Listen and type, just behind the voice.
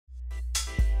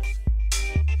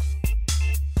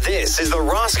This is the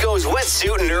Roscoe's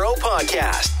Wetsuit Neuro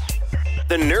Podcast,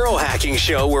 the neurohacking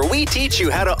show where we teach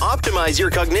you how to optimize your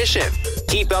cognition.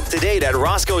 Keep up to date at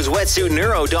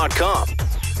roscoeswetsuitneuro.com.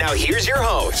 Now here's your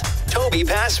host, Toby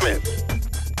Passman.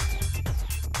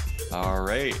 All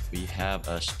right, we have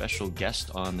a special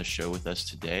guest on the show with us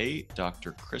today,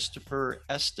 Dr. Christopher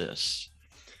Estes.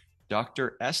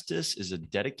 Dr. Estes is a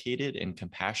dedicated and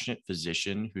compassionate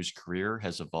physician whose career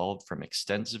has evolved from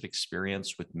extensive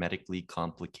experience with medically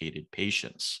complicated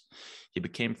patients. He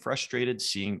became frustrated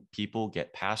seeing people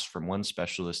get passed from one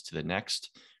specialist to the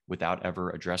next without ever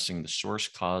addressing the source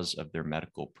cause of their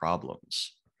medical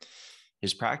problems.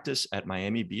 His practice at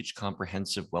Miami Beach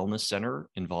Comprehensive Wellness Center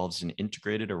involves an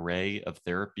integrated array of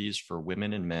therapies for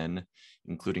women and men,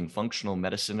 including functional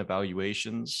medicine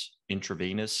evaluations,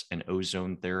 intravenous and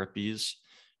ozone therapies,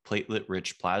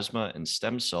 platelet-rich plasma and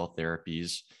stem cell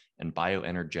therapies, and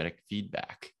bioenergetic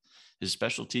feedback. His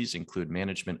specialties include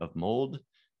management of mold,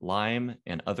 Lyme,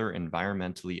 and other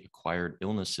environmentally acquired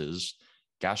illnesses,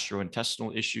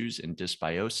 gastrointestinal issues and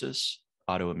dysbiosis,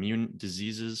 autoimmune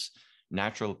diseases,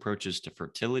 natural approaches to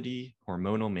fertility,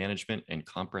 hormonal management, and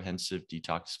comprehensive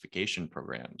detoxification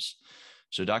programs.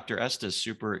 So Dr. Estes,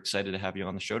 super excited to have you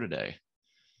on the show today.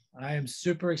 I am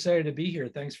super excited to be here.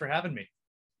 Thanks for having me.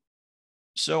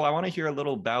 So I want to hear a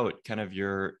little about kind of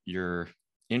your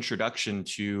introduction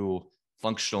to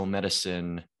functional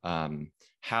medicine.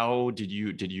 How did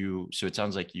you, so it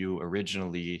sounds like you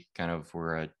originally kind of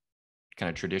were a kind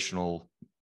of traditional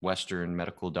Western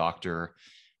medical doctor.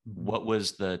 What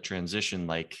was the transition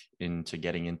like into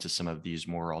getting into some of these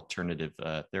more alternative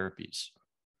therapies?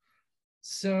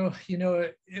 So,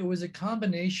 it was a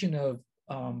combination of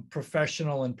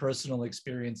professional and personal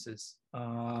experiences.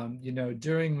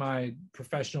 During my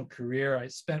professional career, I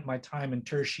spent my time in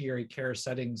tertiary care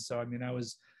settings. So, I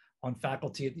was on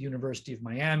faculty at the University of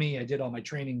Miami. I did all my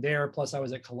training there. Plus, I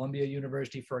was at Columbia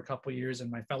University for a couple of years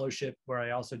in my fellowship, where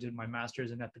I also did my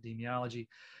master's in epidemiology.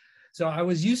 So I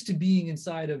was used to being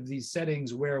inside of these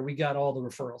settings where we got all the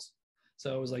referrals.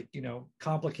 So it was like,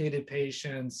 complicated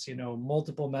patients,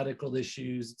 multiple medical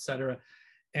issues, et cetera.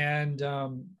 And,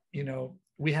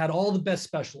 we had all the best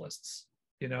specialists,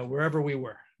 wherever we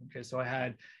were. Okay. So I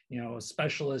had, a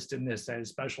specialist in this, I had a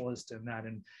specialist in that.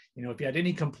 And, if you had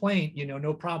any complaint,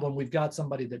 no problem. We've got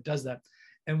somebody that does that.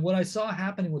 And what I saw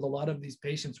happening with a lot of these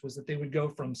patients was that they would go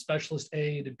from specialist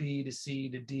A to B to C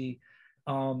to D.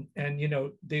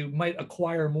 They might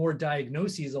acquire more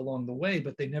diagnoses along the way,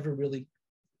 but they never really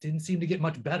didn't seem to get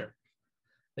much better.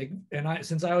 I'm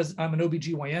an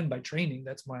OBGYN by training.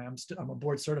 That's I'm a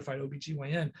board certified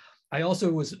OBGYN. I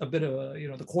also was a bit of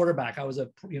the quarterback. I do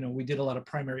a lot of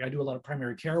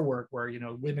primary care work where,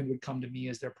 women would come to me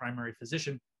as their primary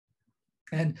physician.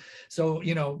 And so,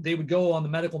 they would go on the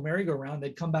medical merry-go-round,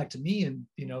 they'd come back to me and,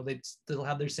 they'd still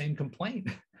have their same complaint.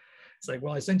 It's like,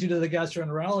 well, I sent you to the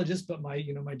gastroenterologist, but my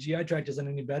GI tract isn't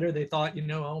any better. They thought,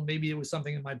 maybe it was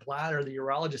something in my bladder. The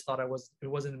urologist thought it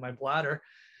wasn't in my bladder.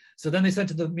 So then they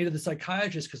sent me to the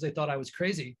psychiatrist because they thought I was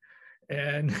crazy.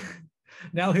 And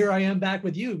now here I am back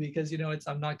with you because,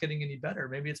 I'm not getting any better.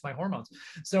 Maybe it's my hormones.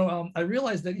 So I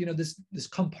realized that, this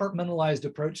compartmentalized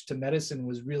approach to medicine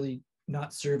was really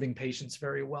not serving patients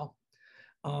very well.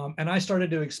 And I started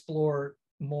to explore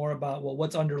more about,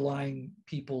 what's underlying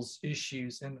people's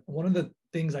issues. And one of the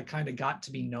things I kind of got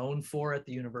to be known for at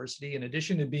the university, in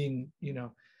addition to being,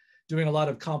 doing a lot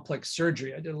of complex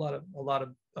surgery, I did a lot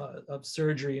of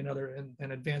surgery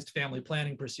and advanced family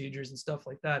planning procedures and stuff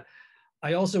like that.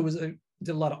 I also did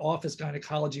a lot of office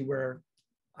gynecology where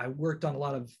I worked on a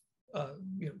lot of,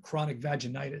 chronic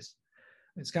vaginitis.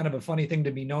 It's kind of a funny thing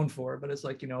to be known for, but it's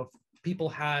like, if people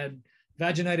had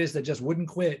vaginitis that just wouldn't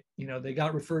quit, they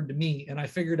got referred to me, and I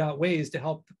figured out ways to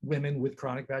help women with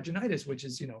chronic vaginitis, which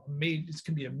is, it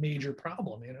can be a major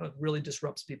problem. It really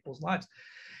disrupts people's lives.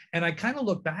 And I kind of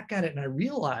look back at it and I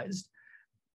realized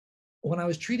when I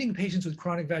was treating patients with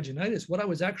chronic vaginitis, what I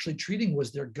was actually treating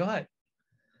was their gut.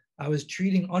 I was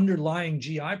treating underlying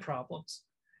GI problems.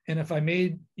 And if I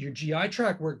made your GI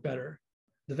tract work better,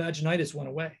 the vaginitis went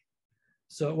away.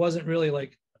 So it wasn't really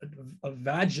like a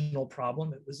vaginal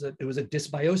problem. It was a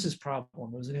dysbiosis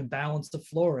problem. It was an imbalance of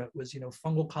flora. It was,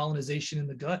 fungal colonization in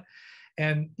the gut.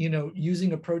 And,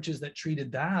 using approaches that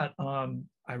treated that,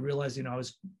 I realized, I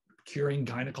was curing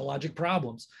gynecologic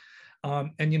problems.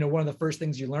 And, one of the first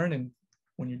things you learn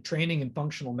when you're training in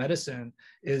functional medicine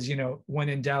is, when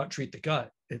in doubt, treat the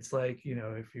gut. It's like,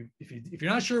 if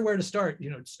you're not sure where to start,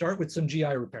 start with some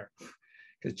GI repair,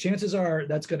 because chances are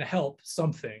that's going to help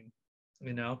something.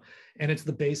 And it's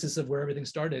the basis of where everything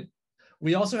started.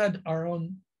 We also had our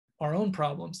own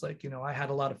problems. Like, I had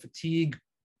a lot of fatigue.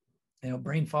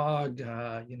 brain fog,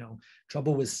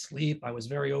 trouble with sleep. I was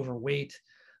very overweight.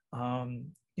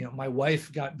 My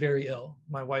wife got very ill.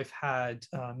 My wife had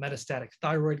metastatic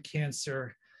thyroid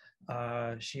cancer.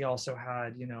 She also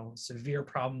had, severe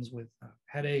problems with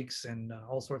headaches and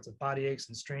all sorts of body aches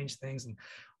and strange things. And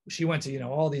she went to,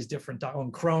 all these different,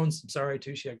 and Crohn's, I'm sorry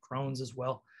too, she had Crohn's as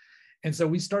well. And so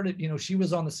we started, she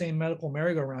was on the same medical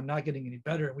merry-go-round, not getting any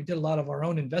better. And we did a lot of our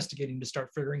own investigating to start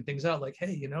figuring things out, like,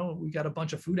 hey, we got a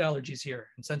bunch of food allergies here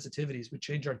and sensitivities. We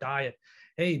changed our diet.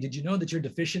 Hey, did you know that you're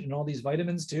deficient in all these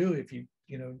vitamins too? If you,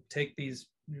 take these,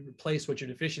 you replace what you're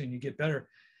deficient in, you get better.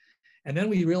 And then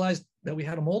we realized that we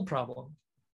had a mold problem,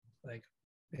 like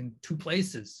in 2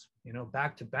 places,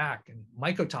 back to back, and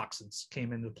mycotoxins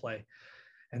came into play.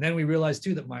 And then we realized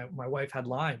too that my wife had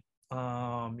Lyme,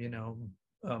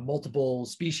 multiple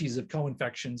species of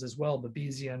co-infections as well,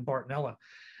 Babesia and Bartonella,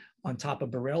 on top of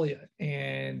Borrelia.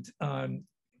 And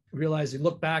realized, we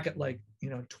look back at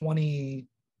 20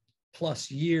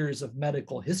 plus years of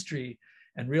medical history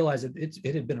and realized that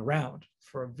it had been around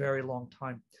for a very long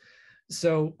time.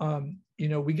 So,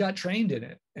 we got trained in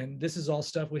it, and this is all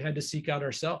stuff we had to seek out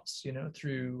ourselves,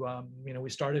 through, we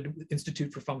started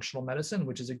Institute for Functional Medicine,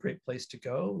 which is a great place to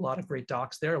go. A lot of great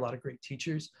docs there, a lot of great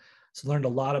teachers. So learned a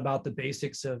lot about the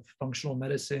basics of functional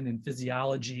medicine and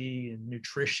physiology and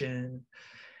nutrition.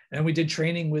 And we did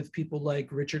training with people like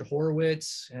Richard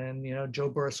Horowitz and, Joe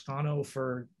Borrascano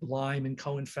for Lyme and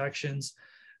co-infections.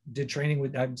 Did training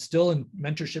with, I'm still in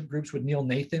mentorship groups with Neil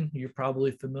Nathan, who you're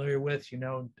probably familiar with.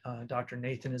 Dr.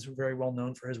 Nathan is very well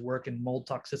known for his work in mold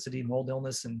toxicity, mold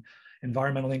illness, and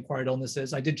environmentally acquired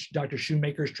illnesses. I did Dr.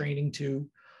 Shoemaker's training too.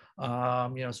 So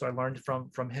I learned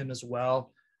from him as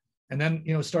well. And then,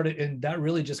 started, and that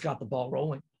really just got the ball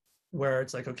rolling, where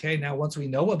it's like, okay, now once we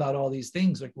know about all these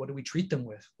things, like, what do we treat them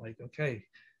with? Like, okay,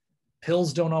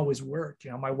 pills don't always work.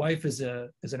 My wife is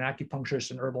an acupuncturist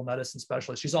and herbal medicine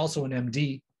specialist. She's also an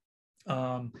MD,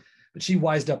 but she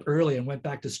wised up early and went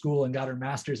back to school and got her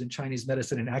master's in Chinese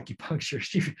medicine and acupuncture.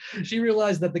 She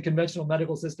realized that the conventional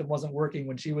medical system wasn't working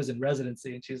when she was in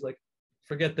residency, and she's like,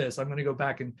 forget this, I'm going to go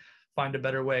back and find a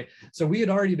better way. So we had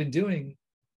already been doing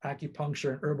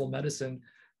acupuncture and herbal medicine,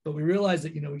 but we realized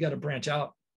that, we got to branch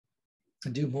out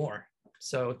and do more.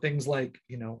 So things like,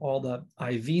 all the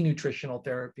IV nutritional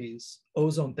therapies,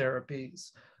 ozone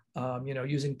therapies,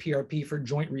 using PRP for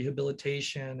joint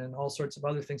rehabilitation and all sorts of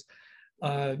other things.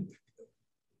 And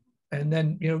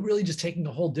then, really just taking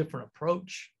a whole different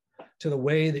approach to the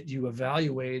way that you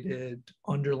evaluated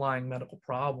underlying medical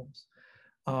problems.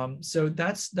 So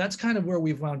that's kind of where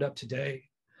we've wound up today.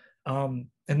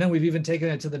 And then we've even taken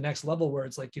it to the next level, where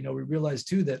it's like, we realize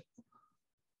too that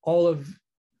all of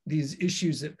these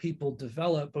issues that people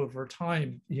develop over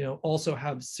time, also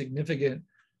have significant,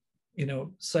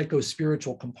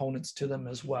 psycho-spiritual components to them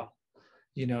as well.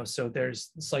 So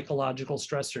there's psychological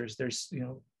stressors, there's,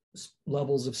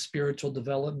 levels of spiritual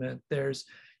development, there's,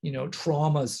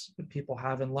 traumas that people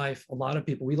have in life. A lot of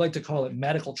people, we like to call it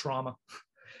medical trauma,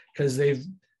 because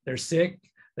they're sick,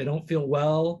 they don't feel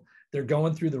well, they're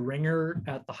going through the ringer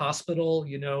at the hospital,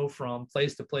 from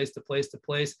place to place to place to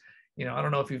place. I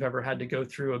don't know if you've ever had to go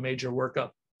through a major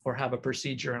workup or have a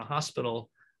procedure in a hospital,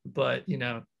 but,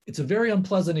 it's a very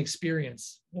unpleasant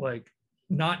experience. Like,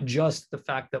 not just the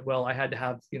fact that, well, I had to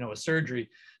have, a surgery,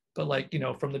 but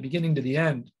from the beginning to the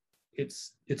end,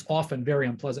 it's often very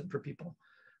unpleasant for people.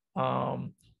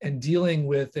 And dealing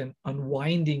with and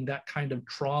unwinding that kind of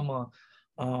trauma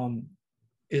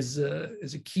is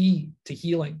a key to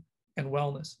healing and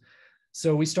wellness.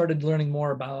 So we started learning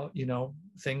more about,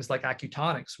 things like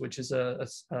acutonics, which is a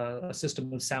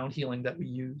system of sound healing that we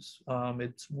use.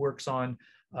 It works on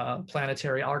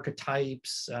planetary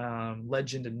archetypes,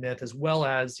 legend and myth, as well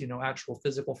as, actual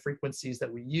physical frequencies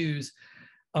that we use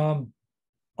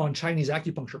on Chinese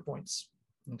acupuncture points.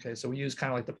 Okay, so we use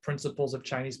kind of like the principles of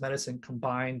Chinese medicine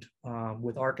combined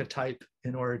with archetype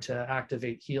in order to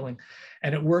activate healing.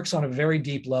 And it works on a very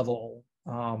deep level,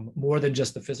 more than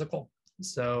just the physical.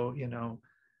 So,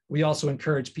 we also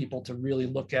encourage people to really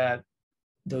look at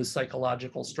those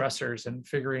psychological stressors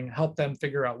and help them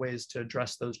figure out ways to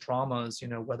address those traumas,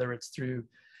 whether it's through,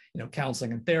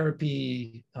 counseling and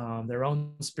therapy, their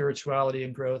own spirituality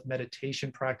and growth,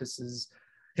 meditation practices,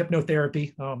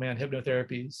 hypnotherapy. Oh man,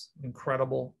 hypnotherapy is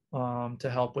incredible to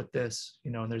help with this,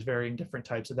 and there's varying different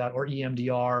types of that, or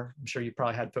EMDR. I'm sure you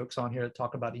probably had folks on here that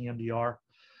talk about EMDR.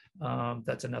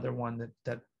 That's another one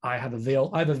that I've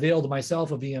availed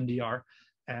myself of EMDR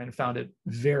and found it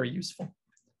very useful.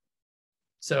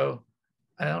 So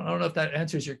I don't know if that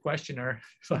answers your question, or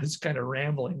if I was kind of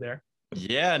rambling there.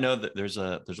 Yeah, no, there's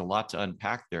a lot to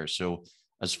unpack there. So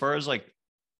as far as like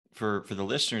for the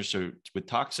listeners, so with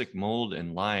toxic mold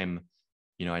and Lyme,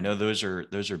 I know those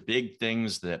are big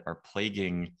things that are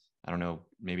plaguing, I don't know,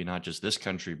 maybe not just this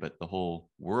country, but the whole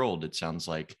world, it sounds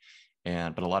like.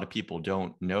 But a lot of people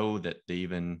don't know that they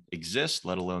even exist,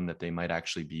 let alone that they might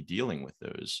actually be dealing with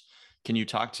those. Can you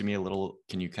talk to me a little?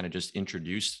 Can you kind of just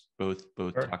introduce both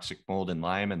Sure. toxic mold and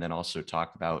Lyme, and then also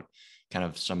talk about kind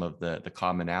of some of the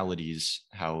commonalities,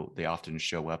 how they often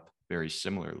show up very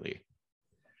similarly?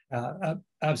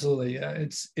 Absolutely.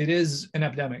 It is an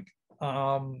epidemic.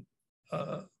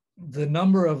 The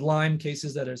number of Lyme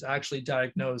cases that is actually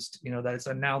diagnosed, that is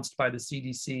announced by the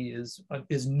CDC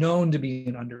is known to be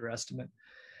an underestimate.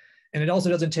 And it also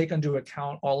doesn't take into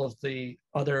account all of the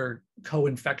other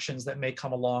co-infections that may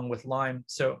come along with Lyme.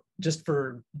 So just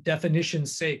for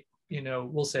definition's sake,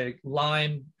 we'll say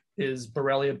Lyme is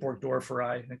Borrelia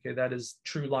burgdorferi. Okay, that is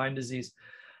true Lyme disease.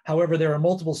 However, there are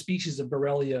multiple species of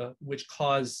Borrelia which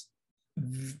cause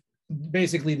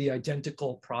basically the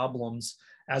identical problems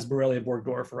as Borrelia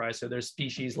burgdorferi. So there's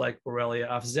species like Borrelia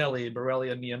afzelii,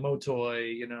 Borrelia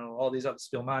miyamotoi, all these other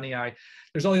Spilmanii.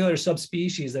 There's all the other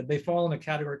subspecies that they fall in a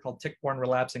category called tick-borne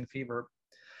relapsing fever.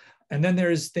 And then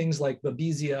there's things like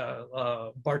Babesia,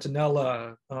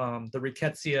 Bartonella, the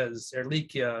Rickettsias,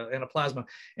 Ehrlichia, Anaplasma.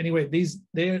 Anyway,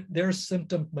 their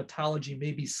symptomatology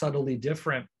may be subtly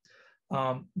different,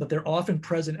 but they're often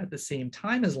present at the same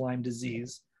time as Lyme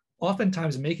disease,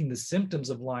 oftentimes making the symptoms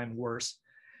of Lyme worse.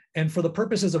 And for the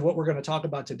purposes of what we're going to talk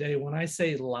about today, when I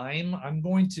say Lyme, I'm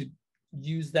going to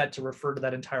use that to refer to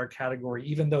that entire category,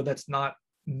 even though that's not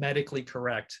medically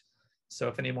correct. So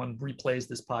if anyone replays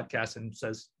this podcast and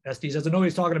says, Estes doesn't know what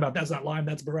he's talking about, that's not Lyme,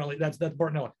 that's Borrelia, that's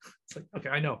Bartonella. It's like, okay,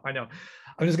 I know. I'm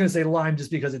just going to say Lyme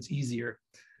just because it's easier.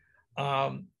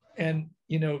 I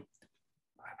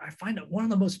find that one of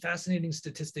the most fascinating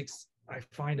statistics I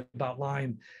find about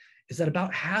Lyme is that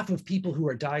about half of people who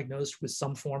are diagnosed with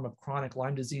some form of chronic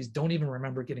Lyme disease don't even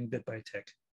remember getting bit by a tick.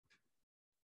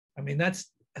 I mean, that's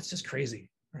just crazy,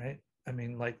 right? I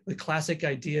mean, like the classic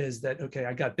idea is that, okay,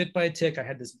 I got bit by a tick. I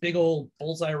had this big old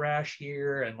bullseye rash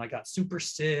here and I got super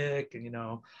sick. And,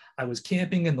 I was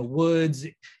camping in the woods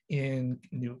in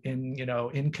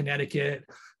Connecticut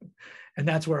and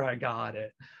that's where I got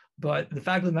it. But the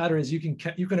fact of the matter is you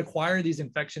can acquire these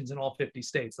infections in all 50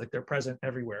 states, like they're present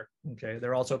everywhere. Okay,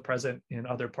 they're also present in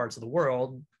other parts of the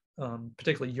world,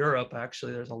 particularly Europe.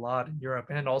 Actually, there's a lot in Europe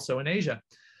and also in Asia.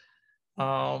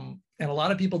 And a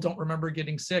lot of people don't remember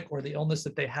getting sick, or the illness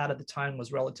that they had at the time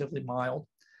was relatively mild.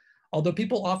 Although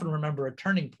people often remember a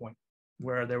turning point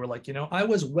where they were like, I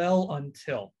was well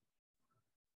until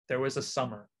there was a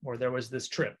summer or there was this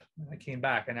trip. And I came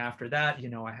back. And after that,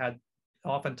 I had,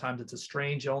 oftentimes it's a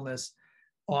strange illness.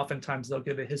 Oftentimes they'll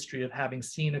give a history of having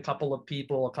seen a couple of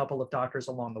people, a couple of doctors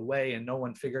along the way, and no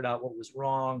one figured out what was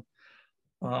wrong.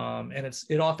 And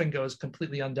it often goes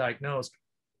completely undiagnosed.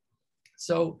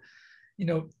 So,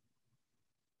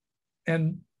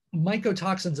 and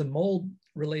mycotoxins and mold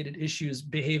related issues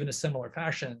behave in a similar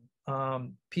fashion.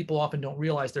 People often don't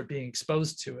realize they're being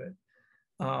exposed to it.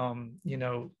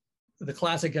 The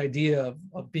classic idea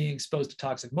of being exposed to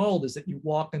toxic mold is that you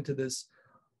walk into this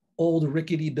old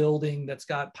rickety building that's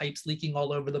got pipes leaking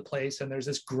all over the place, and there's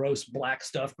this gross black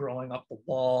stuff growing up the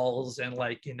walls, and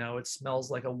it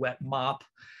smells like a wet mop,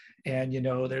 and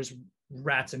there's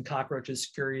rats and cockroaches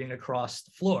scurrying across the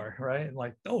floor, right? And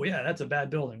oh yeah, that's a bad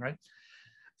building, right?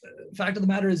 Fact of the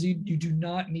matter is you do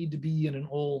not need to be in an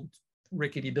old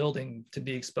rickety building to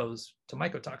be exposed to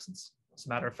mycotoxins. As a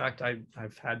matter of fact, I've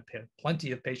had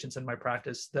plenty of patients in my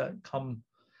practice that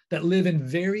live in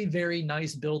very, very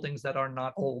nice buildings that are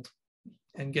not old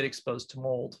and get exposed to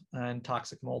mold and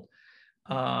toxic mold.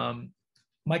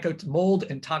 Mold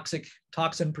and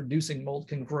toxin-producing mold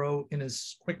can grow in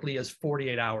as quickly as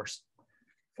 48 hours.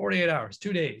 48 hours,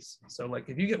 2 days. So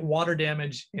if you get water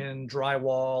damage in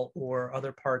drywall or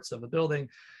other parts of a building,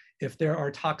 if there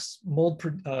are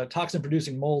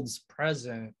toxin-producing molds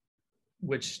present,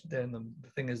 which then the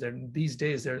thing is these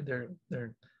days they're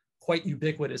quite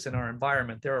ubiquitous in our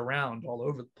environment. They're around all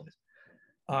over the place.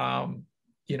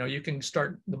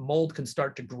 The mold can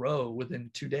start to grow within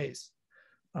 2 days.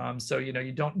 So,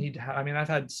 you don't need to I've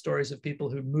had stories of people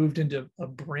who moved into a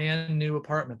brand new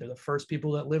apartment. They're the first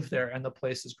people that live there and the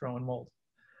place is growing mold.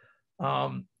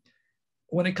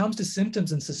 When it comes to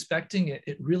symptoms and suspecting it,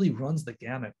 it really runs the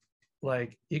gamut.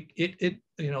 Lyme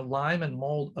and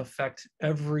mold affect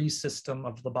every system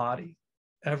of the body,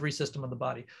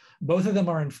 Both of them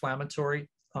are inflammatory.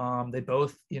 They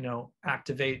both,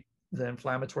 activate the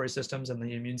inflammatory systems and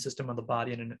the immune system of the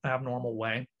body in an abnormal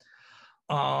way.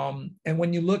 And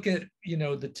when you look at,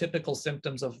 the typical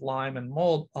symptoms of Lyme and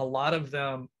mold, a lot of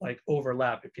them like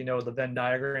overlap. If you know the Venn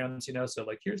diagrams, so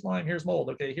like here's Lyme, here's mold.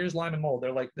 Okay, here's Lyme and mold.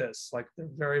 They're like this, like they're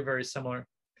very, very similar.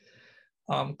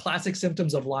 Classic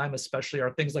symptoms of Lyme especially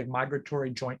are things like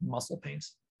migratory joint and muscle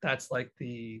pains. That's like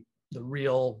the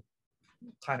real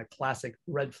kind of classic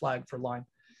red flag for Lyme.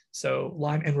 So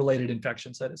Lyme and related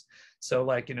infections, that is. So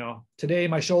like, today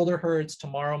my shoulder hurts,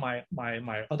 tomorrow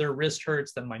my other wrist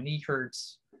hurts, then my knee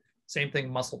hurts. Same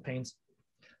thing, muscle pains.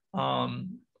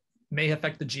 May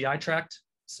affect the GI tract.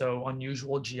 So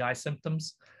unusual GI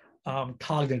symptoms.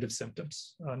 Cognitive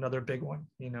symptoms, another big one,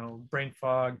 brain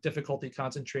fog, difficulty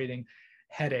concentrating,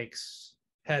 headaches,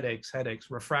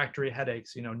 refractory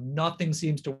headaches. Nothing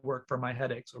seems to work for my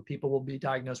headaches, or people will be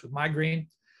diagnosed with migraine.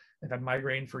 I've had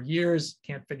migraine for years,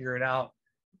 can't figure it out.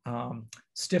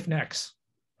 Stiff necks,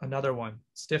 another one.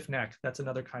 Stiff neck, that's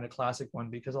another kind of classic one,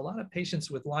 because a lot of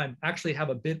patients with Lyme actually have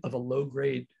a bit of a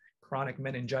low-grade chronic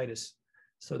meningitis.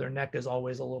 So their neck is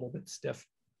always a little bit stiff.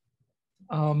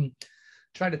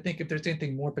 Try to think if there's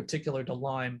anything more particular to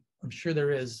Lyme. I'm sure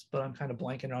there is, but I'm kind of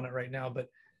blanking on it right now. But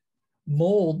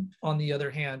mold, on the other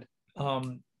hand,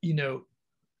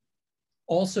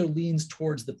 also leans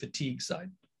towards the fatigue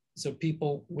side. So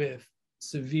people with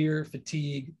severe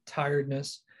fatigue,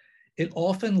 tiredness, it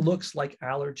often looks like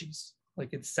allergies,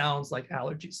 like it sounds like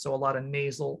allergies. So a lot of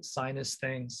nasal sinus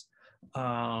things,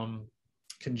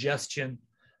 congestion,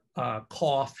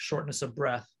 cough, shortness of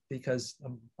breath, because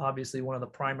obviously one of the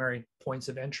primary points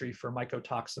of entry for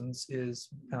mycotoxins is,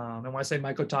 and when I say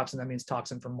mycotoxin, that means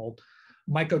toxin from mold.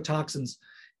 Mycotoxins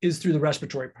is through the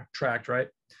respiratory tract, right?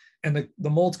 And the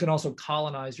molds can also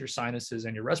colonize your sinuses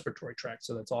and your respiratory tract.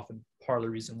 So that's often part of the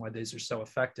reason why these are so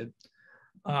affected.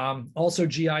 Also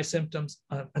GI symptoms.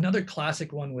 Another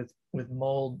classic one with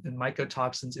mold and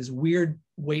mycotoxins is weird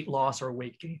weight loss or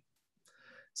weight gain.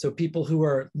 So people who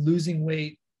are losing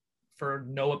weight for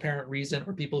no apparent reason,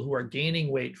 or people who are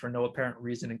gaining weight for no apparent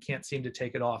reason and can't seem to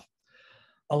take it off.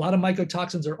 A lot of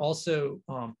mycotoxins are also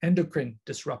endocrine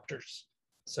disruptors.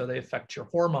 So they affect your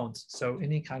hormones. So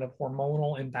any kind of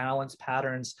hormonal imbalance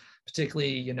patterns,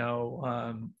 particularly,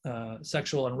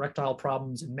 sexual and erectile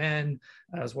problems in men,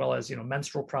 as well as,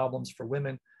 menstrual problems for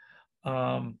women.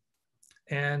 Like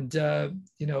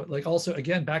also,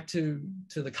 again, back to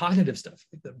the cognitive stuff,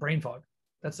 like the brain fog.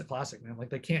 That's the classic, man.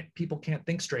 Like people can't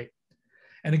think straight.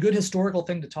 And a good historical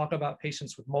thing to talk about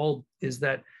patients with mold is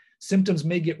that symptoms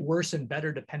may get worse and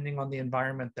better depending on the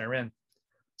environment they're in.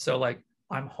 So like,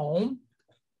 I'm home,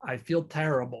 I feel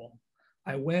terrible.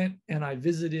 I went and I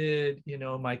visited,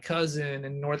 my cousin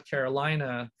in North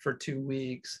Carolina for 2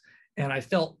 weeks, and I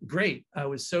felt great. It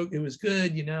was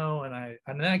good, and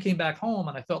then I came back home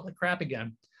and I felt like crap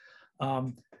again.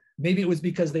 Maybe it was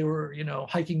because they were,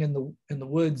 hiking in the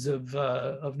woods of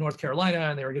North Carolina,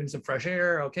 and they were getting some fresh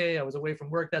air. Okay, I was away from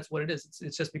work. That's what it is.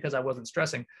 It's just because I wasn't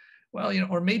stressing. Well,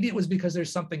 or maybe it was because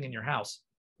there's something in your house,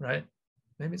 right?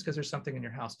 Maybe it's because there's something in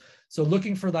your house. So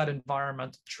looking for that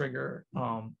environmental trigger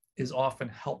is often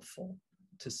helpful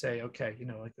to say, okay,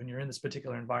 like when you're in this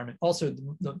particular environment. Also,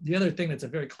 the other thing that's a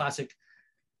very classic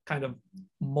kind of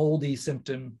moldy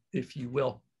symptom, if you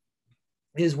will,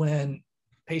 is when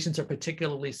patients are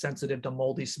particularly sensitive to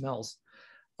moldy smells.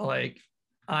 Like,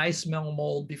 I smell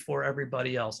mold before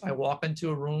everybody else. I walk into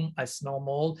a room, I smell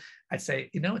mold. I say,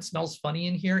 it smells funny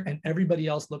in here. And everybody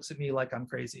else looks at me like I'm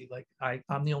crazy. Like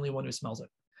I'm the only one who smells it.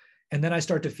 And then I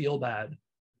start to feel bad.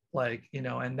 Like,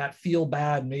 and that feel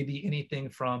bad may be anything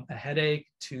from a headache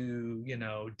to,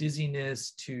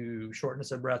 dizziness, to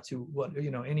shortness of breath, to what,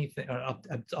 anything,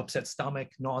 upset stomach,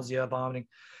 nausea, vomiting,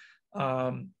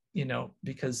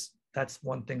 because that's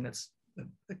one thing that's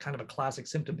kind of a classic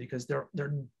symptom, because their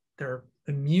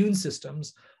immune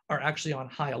systems are actually on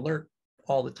high alert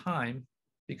all the time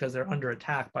because they're under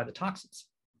attack by the toxins.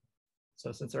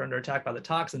 So since they're under attack by the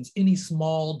toxins, any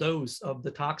small dose of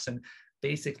the toxin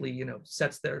basically,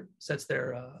 sets their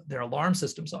alarm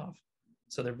systems off.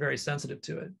 So they're very sensitive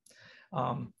to it.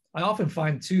 I often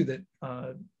find too that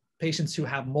patients who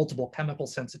have multiple chemical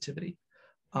sensitivity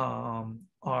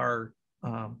are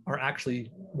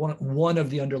actually one of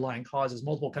the underlying causes.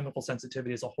 Multiple chemical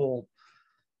sensitivity is a whole,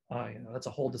 that's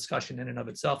a whole discussion in and of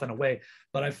itself in a way.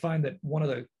 But I find that one of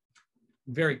the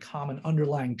very common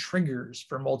underlying triggers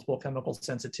for multiple chemical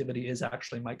sensitivity is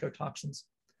actually mycotoxins.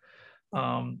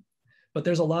 But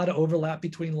there's a lot of overlap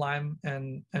between Lyme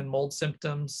and mold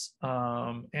symptoms.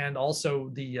 And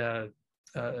also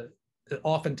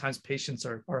oftentimes patients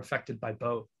are affected by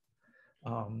both.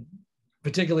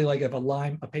 Particularly like if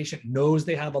a patient knows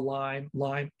they have a Lyme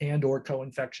and or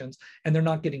co-infections, and they're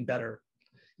not getting better,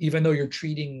 even though you're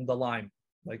treating the Lyme.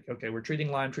 Like, okay, we're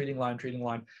treating Lyme,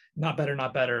 not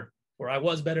better, or I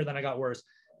was better, then I got worse.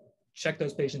 Check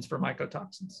those patients for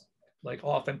mycotoxins. Like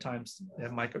oftentimes they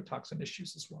have mycotoxin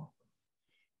issues as well.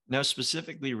 Now,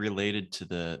 specifically related to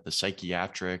the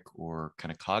psychiatric or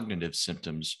kind of cognitive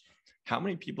symptoms, how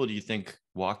many people do you think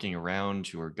walking around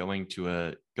who are going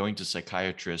to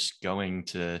psychiatrists,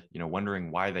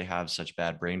 wondering why they have such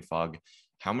bad brain fog?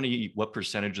 What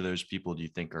percentage of those people do you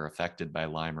think are affected by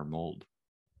Lyme or mold?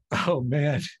 Oh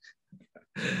man,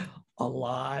 a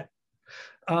lot.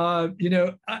 My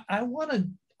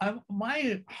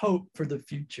hope for the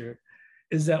future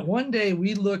is that one day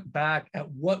we look back at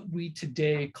what we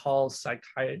today call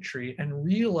psychiatry and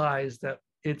realize that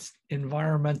it's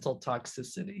environmental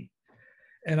toxicity.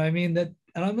 And I mean that,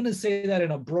 and I'm going to say that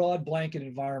in a broad blanket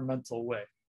environmental way.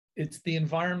 It's the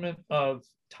environment of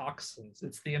toxins.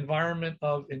 It's the environment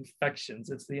of infections.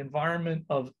 It's the environment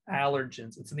of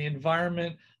allergens. It's the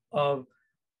environment of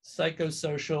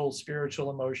psychosocial, spiritual,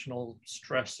 emotional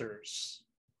stressors.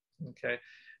 Okay.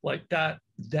 Like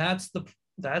that's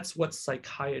what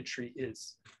psychiatry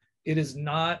is. It is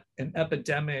not an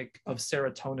epidemic of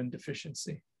serotonin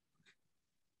deficiency.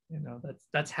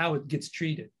 That's how it gets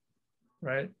treated,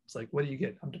 right? It's like, what do you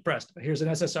get? I'm depressed. Here's an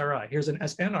SSRI. Here's an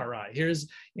SNRI. Here's,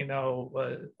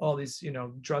 all these,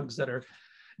 drugs that are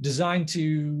designed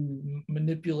to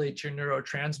manipulate your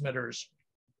neurotransmitters.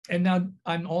 And now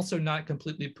I'm also not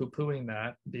completely poo-pooing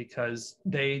that, because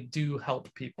they do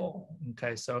help people.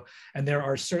 Okay. So, and there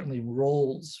are certainly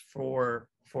roles for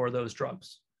those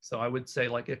drugs. So I would say,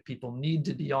 like, if people need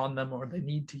to be on them or they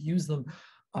need to use them,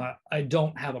 I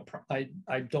don't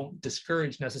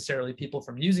discourage necessarily people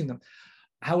from using them.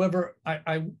 However,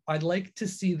 I'd like to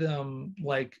see them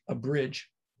like a bridge,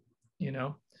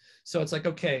 So it's like,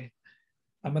 okay,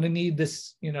 I'm going to need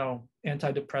this,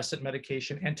 antidepressant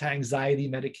medication, anti-anxiety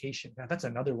medication. Now, that's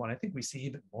another one I think we see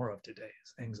even more of today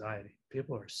is anxiety.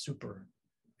 People are super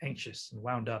anxious and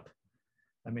wound up.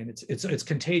 I mean, it's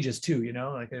contagious too,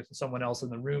 like if someone else in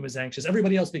the room is anxious,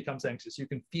 everybody else becomes anxious. You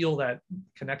can feel that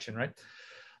connection, right?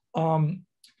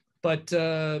 But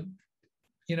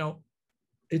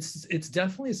it's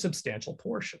definitely a substantial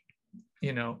portion,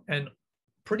 and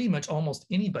pretty much almost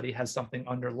anybody has something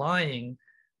underlying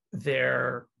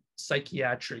their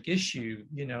psychiatric issue,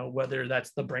 whether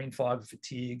that's the brain fog,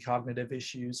 fatigue, cognitive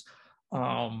issues,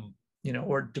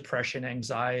 or depression,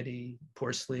 anxiety,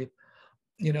 poor sleep.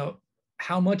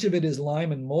 How much of it is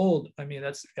Lyme and mold? I mean,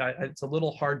 it's a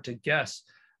little hard to guess,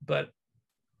 but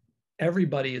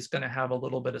everybody is going to have a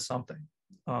little bit of something.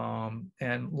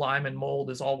 And Lyme and mold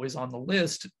is always on the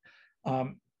list.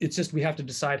 It's just, we have to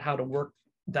decide how to work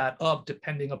that up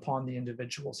depending upon the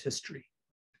individual's history.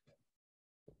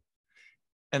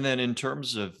 And then in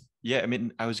terms of,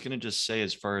 I was going to just say,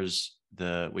 as far as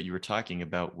what you were talking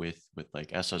about with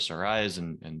like SSRIs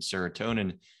and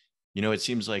serotonin, it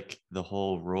seems like the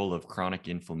whole role of chronic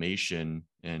inflammation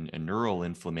and neural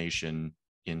inflammation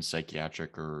in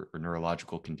psychiatric or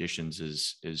neurological conditions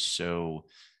is so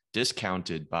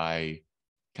discounted by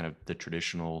kind of the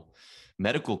traditional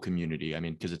medical community. I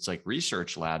mean, because it's like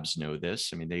research labs know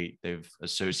this. I mean, they've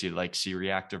associated like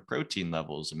C-reactive protein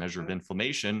levels, a measure of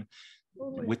inflammation,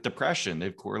 with depression.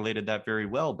 They've correlated that very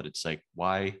well, but it's like,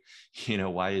 why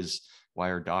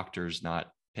are doctors not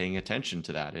paying attention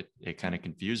to that? It kind of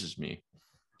confuses me.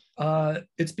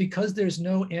 It's because there's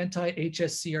no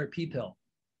anti-HSCRP pill.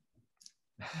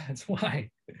 That's why.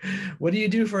 What do you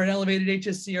do for an elevated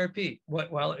HSCRP?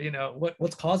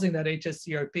 What's causing that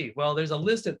HSCRP? Well, there's a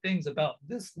list of things about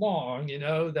this long,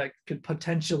 that could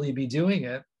potentially be doing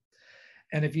it.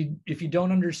 And if you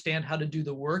don't understand how to do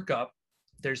the workup,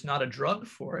 there's not a drug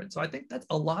for it. So I think that's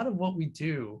a lot of what we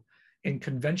do in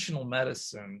conventional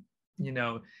medicine,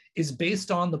 is based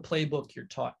on the playbook you're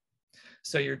taught.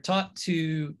 So you're taught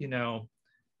to,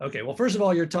 okay, well, first of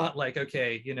all, you're taught like,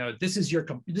 okay, this is your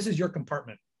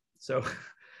compartment. So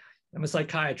I'm a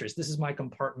psychiatrist. This is my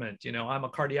compartment. I'm a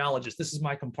cardiologist. This is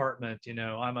my compartment.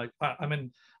 I'm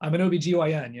an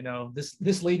OBGYN.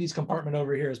 This lady's compartment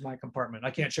over here is my compartment.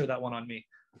 I can't show that one on me,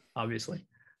 obviously.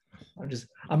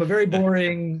 I'm a very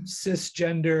boring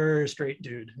cisgender straight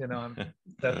dude,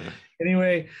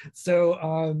 anyway.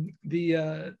 So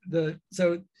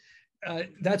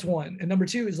that's one. And number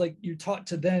two is like, you're taught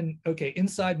to then, okay,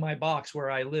 inside my box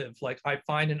where I live, like I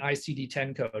find an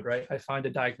ICD-10 code, right? I find a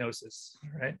diagnosis,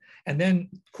 right? And then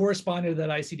corresponding to that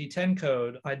ICD-10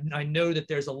 code, I know that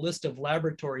there's a list of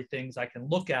laboratory things I can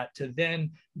look at to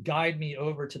then guide me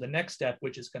over to the next step,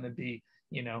 which is going to be,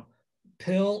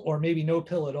 pill or maybe no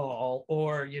pill at all,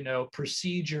 or,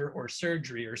 procedure or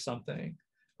surgery or something,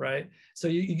 right? So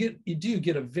you do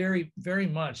get a very, very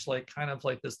much like kind of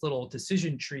like this little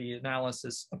decision tree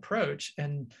analysis approach.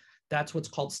 And that's what's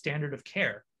called standard of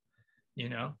care, you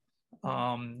know?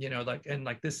 Like, and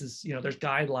like, this is, there's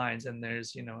guidelines and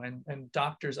there's, and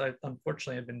doctors, I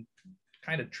unfortunately have been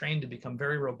kind of trained to become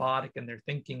very robotic in their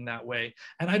thinking that way.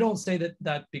 And I don't say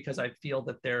that because I feel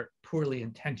that they're poorly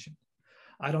intentioned.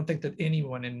 I don't think that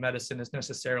anyone in medicine is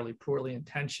necessarily poorly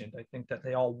intentioned. I think that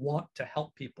they all want to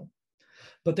help people,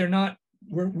 but they're not,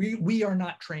 we are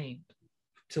not trained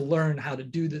to learn how to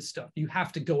do this stuff. You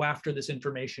have to go after this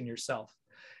information yourself.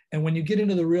 And when you get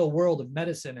into the real world of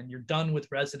medicine and you're done with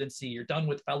residency, you're done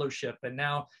with fellowship, and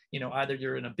now, either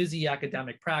you're in a busy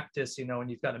academic practice, and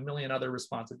you've got a million other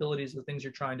responsibilities, the things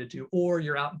you're trying to do, or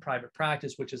you're out in private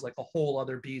practice, which is like a whole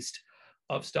other beast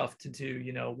of stuff to do,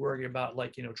 worry about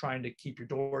like, trying to keep your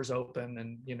doors open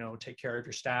and, take care of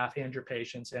your staff and your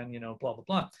patients and, blah, blah,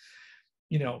 blah,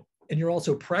 and you're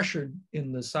also pressured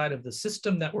in the side of the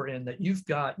system that we're in that you've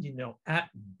got, at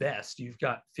best, you've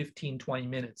got 15, 20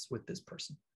 minutes with this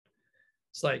person.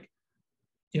 It's like,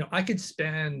 I could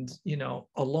spend,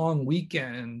 a long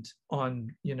weekend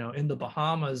on, in the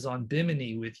Bahamas on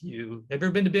Bimini with you. Have you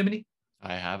ever been to Bimini?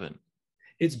 I haven't.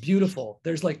 It's beautiful.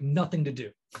 There's like nothing to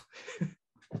do.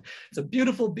 It's a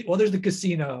beautiful, well, there's the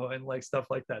casino and like stuff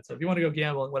like that. So if you want to go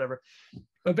gamble and whatever,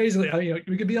 but basically,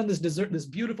 we could be on this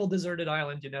beautiful deserted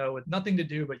island, with nothing to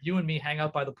do, but you and me hang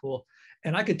out by the pool.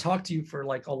 And I could talk to you for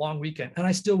like a long weekend and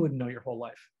I still wouldn't know your whole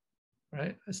life.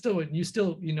 Right? I still wouldn't,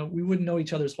 we wouldn't know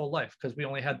each other's whole life because we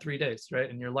only had 3 days, right?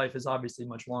 And your life is obviously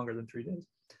much longer than 3 days.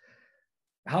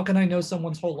 How can I know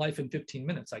someone's whole life in 15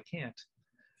 minutes? I can't,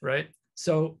 right?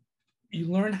 So you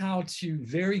learn how to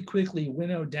very quickly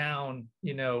winnow down,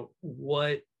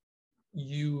 what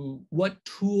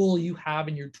tool you have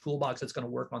in your toolbox that's going to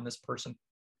work on this person.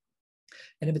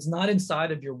 And if it's not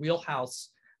inside of your wheelhouse,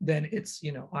 then it's,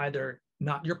 either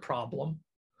not your problem,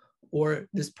 or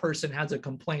this person has a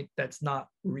complaint that's not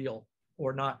real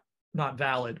or not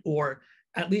valid, or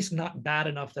at least not bad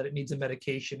enough that it needs a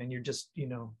medication, and you're just,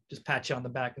 just pat you on the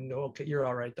back and go, okay, you're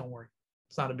all right, don't worry.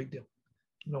 It's not a big deal.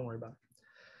 Don't worry about it.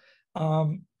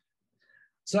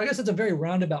 So I guess it's a very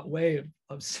roundabout way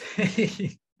of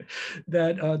saying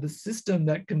that the system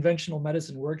that conventional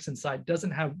medicine works inside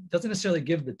doesn't necessarily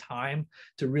give the time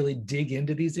to really dig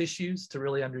into these issues, to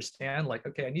really understand like,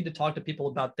 okay, I need to talk to people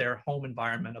about their home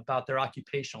environment, about their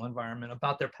occupational environment,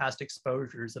 about their past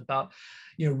exposures, about,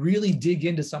 really dig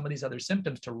into some of these other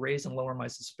symptoms to raise and lower my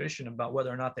suspicion about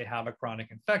whether or not they have a chronic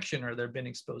infection or they've been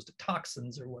exposed to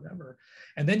toxins or whatever.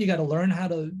 And then you got to learn how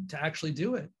to actually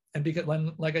do it. And because,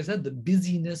 like I said, the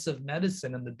busyness of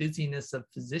medicine and the busyness of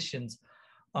physicians,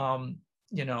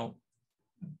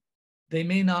 they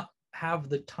may not have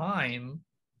the time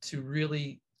to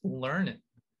really learn it.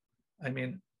 I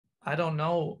mean, I don't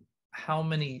know how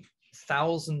many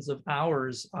thousands of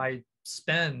hours I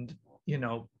spend,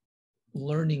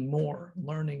 learning more.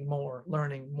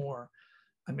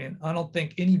 I mean, I don't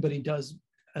think anybody does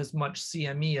as much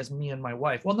CME as me and my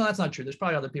wife. Well, no, that's not true. There's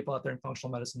probably other people out there in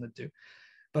functional medicine that do.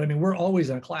 But I mean, we're always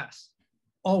in a class,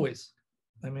 always.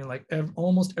 I mean, like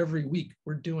almost every week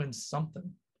we're doing something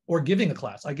or giving a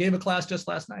class. I gave a class just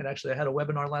last night. Actually, I had a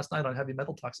webinar last night on heavy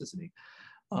metal toxicity.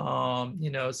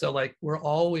 So like we're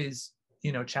always,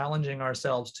 challenging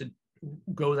ourselves to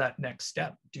go that next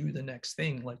step, do the next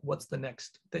thing. Like, what's the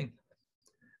next thing?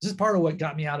 This is part of what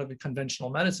got me out of conventional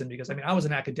medicine, because I mean, I was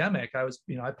an academic. I was,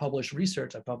 I published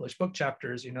research, I published book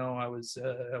chapters, I was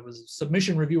a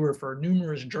submission reviewer for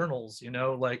numerous journals,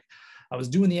 like I was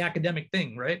doing the academic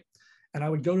thing, right? And I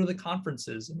would go to the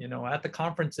conferences, and, at the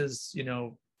conferences,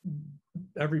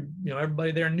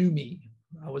 everybody there knew me.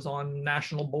 I was on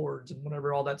national boards and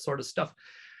whatever, all that sort of stuff.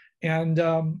 And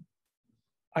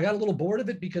I got a little bored of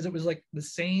it because it was like the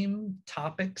same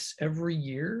topics every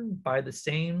year by the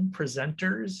same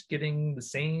presenters getting the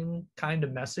same kind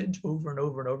of message over and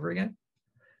over and over again.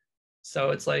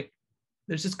 So it's like,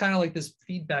 there's just kind of like this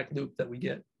feedback loop that we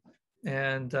get.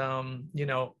 And,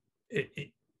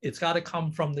 it's got to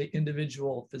come from the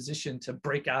individual physician to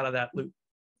break out of that loop.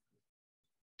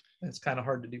 It's kind of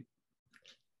hard to do.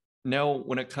 Now,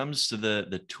 when it comes to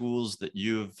the tools that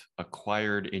you've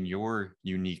acquired in your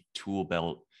unique tool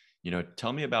belt,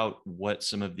 tell me about what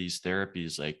some of these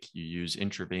therapies, like you use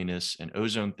intravenous and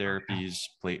ozone therapies,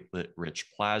 platelet-rich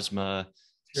plasma,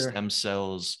 Sure. Stem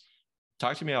cells.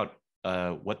 Talk to me about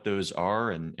what those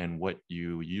are and what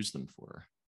you use them for.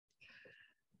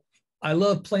 I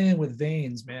love playing with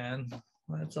veins, man.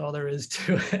 That's all there is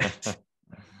to it.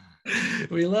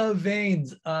 We love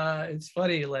veins. It's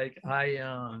funny. Like I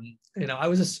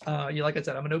was like I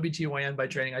said, I'm an OBGYN by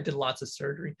training. I did lots of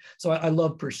surgery. So I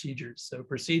love procedures. So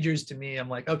procedures to me, I'm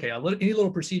like, okay, any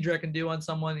little procedure I can do on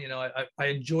someone, I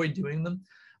enjoy doing them.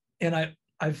 And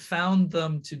I've found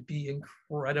them to be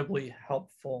incredibly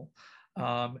helpful.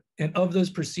 And of those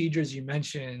procedures you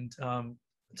mentioned,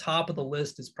 top of the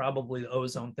list is probably the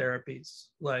ozone therapies,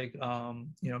 like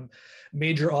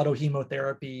major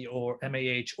autohemotherapy or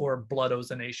MAH or blood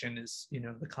ozonation is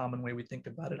the common way we think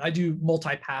about it. I do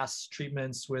multi-pass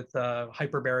treatments with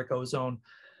hyperbaric ozone.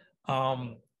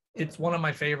 It's one of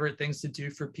my favorite things to do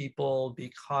for people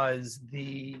because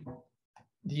the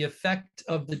effect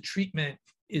of the treatment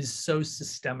is so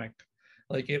systemic.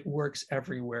 Like it works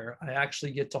everywhere. I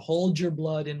actually get to hold your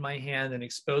blood in my hand and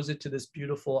expose it to this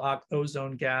beautiful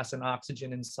ozone gas and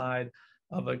oxygen inside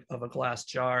of a glass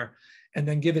jar, and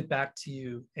then give it back to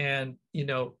you. And,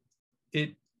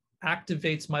 it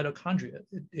activates mitochondria.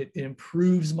 It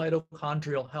improves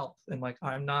mitochondrial health. And like,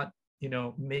 I'm not,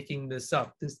 making this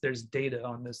up. There's data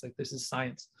on this. Like this is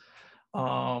science.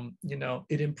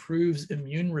 It improves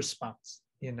immune response.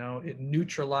 It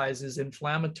neutralizes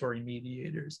inflammatory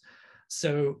mediators.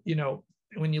 So,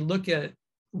 when you look at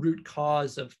root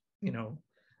cause of,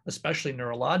 especially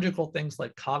neurological things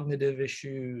like cognitive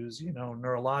issues,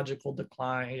 neurological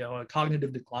decline,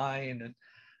 cognitive decline and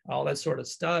all that sort of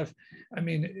stuff. I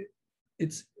mean,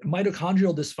 it's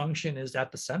mitochondrial dysfunction is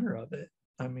at the center of it.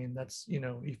 I mean, that's,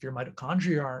 if your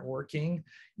mitochondria aren't working,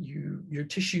 your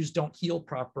tissues don't heal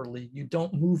properly. You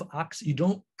don't move you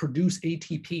don't produce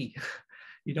ATP.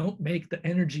 You don't make the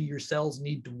energy your cells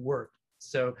need to work.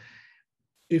 So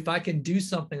if I can do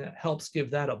something that helps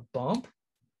give that a bump,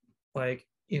 like,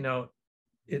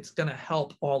 it's going to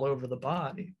help all over the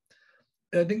body.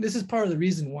 I think this is part of the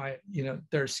reason why,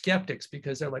 there are skeptics,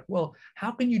 because they're like, well,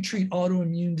 how can you treat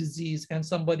autoimmune disease and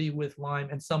somebody with Lyme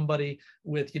and somebody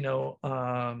with, with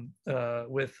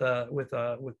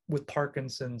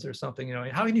Parkinson's or something,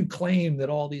 how can you claim that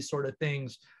all these sort of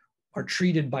things are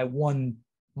treated by one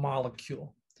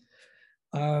molecule?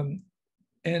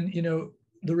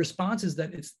 The response is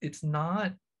that it's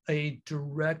not a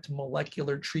direct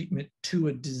molecular treatment to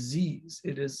a disease.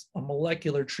 It is a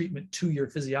molecular treatment to your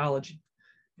physiology.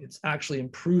 It's actually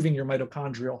improving your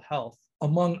mitochondrial health,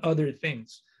 among other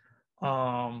things.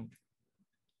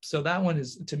 So that one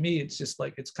is, to me, it's just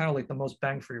like, it's kind of like the most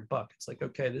bang for your buck. It's like,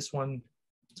 okay, this one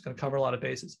is going to cover a lot of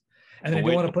bases. And then if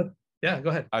you want to put, yeah, go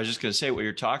ahead. I was just going to say, what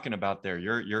you're talking about there,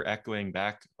 you're echoing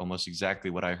back almost exactly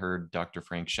what I heard Dr.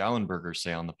 Frank Schallenberger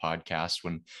say on the podcast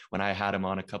when I had him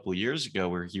on a couple of years ago,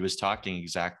 where he was talking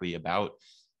exactly about,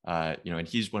 and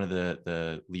he's one of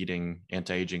the leading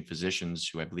anti-aging physicians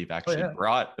who I believe actually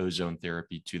brought ozone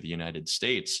therapy to the United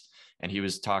States. And he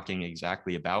was talking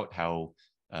exactly about how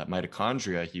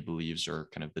mitochondria, he believes, are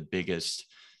kind of the biggest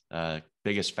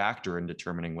factor in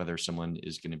determining whether someone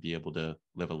is going to be able to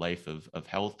live a life of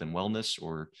health and wellness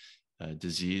or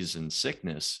disease and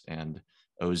sickness. And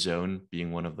ozone,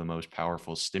 being one of the most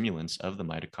powerful stimulants of the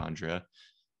mitochondria,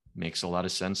 makes a lot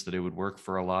of sense that it would work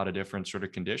for a lot of different sort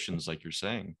of conditions, like you're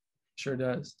saying. Sure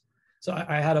does. So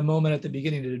I had a moment at the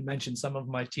beginning to mention some of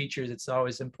my teachers. It's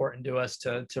always important to us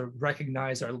to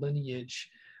recognize our lineage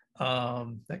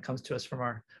that comes to us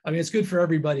from it's good for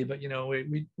everybody, but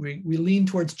we lean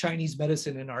towards Chinese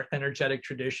medicine in our energetic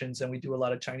traditions, and we do a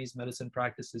lot of Chinese medicine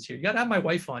practices here. You got to have my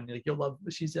wife on. Like, you'll love.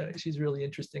 She's really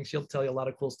interesting. She'll tell you a lot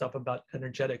of cool stuff about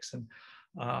energetics and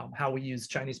how we use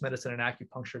Chinese medicine and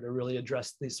acupuncture to really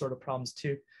address these sort of problems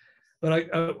too.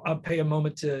 But I'll pay a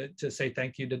moment to say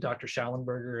thank you to Dr.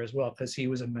 Schallenberger as well, because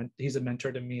he's a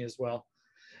mentor to me as well.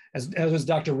 As was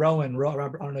Dr. Rowan.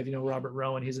 Robert, I don't know if you know Robert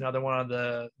Rowan. He's another one of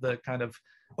the kind of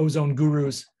ozone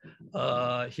gurus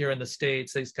here in the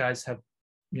States. These guys have,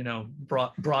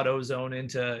 brought ozone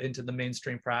into the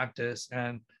mainstream practice,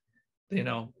 and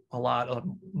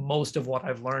most of what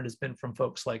I've learned has been from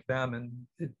folks like them, and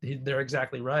they're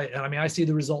exactly right. And I mean, I see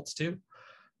the results too.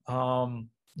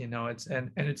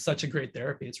 It's such a great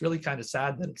therapy. It's really kind of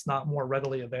sad that it's not more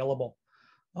readily available.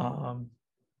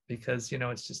 Because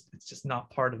it's just not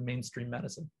part of mainstream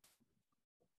medicine.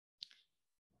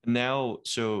 Now,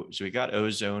 so we got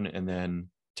ozone, and then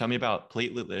tell me about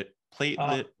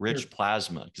platelet-rich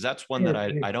plasma, because that's one that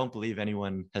I don't believe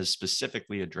anyone has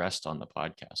specifically addressed on the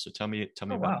podcast. So tell me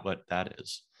about what that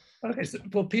is. Okay, so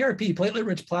well, PRP,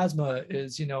 platelet-rich plasma,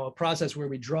 is a process where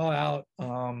we draw out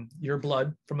your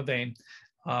blood from a vein.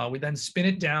 We then spin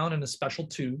it down in a special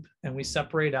tube, and we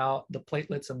separate out the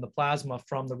platelets and the plasma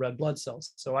from the red blood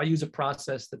cells. So I use a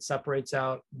process that separates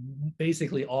out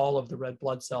basically all of the red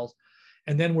blood cells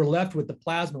And then we're left with the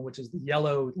plasma, which is the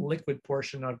yellow liquid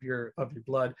portion of your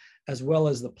blood, as well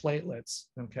as the platelets,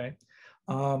 okay?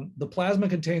 The plasma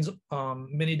contains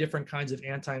many different kinds of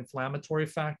anti-inflammatory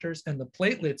factors, and the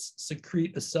platelets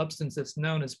secrete a substance that's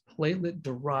known as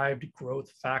platelet-derived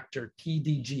growth factor,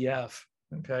 PDGF,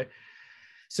 okay?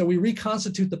 So we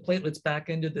reconstitute the platelets back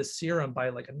into the serum by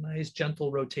like a nice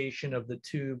gentle rotation of the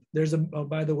tube. There's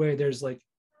by the way, there's like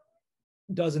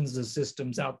dozens of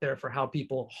systems out there for how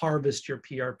people harvest your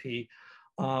PRP.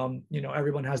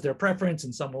 Everyone has their preference,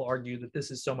 and some will argue that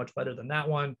this is so much better than that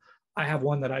one. I have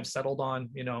one that I've settled on,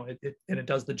 and it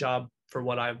does the job for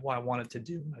what I want it to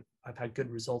do. I've had good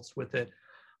results with it.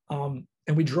 And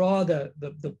we draw the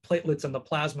platelets and the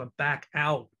plasma back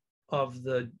out of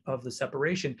the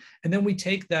separation. And then we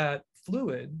take that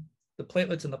fluid, the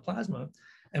platelets and the plasma,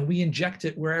 and we inject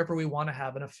it wherever we want to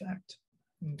have an effect.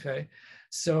 Okay.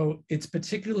 So it's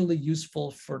particularly useful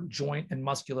for joint and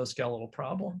musculoskeletal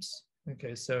problems.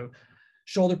 Okay. So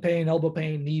shoulder pain, elbow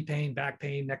pain, knee pain, back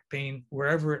pain, neck pain,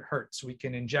 wherever it hurts, we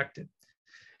can inject it.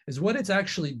 Is what it's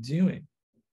actually doing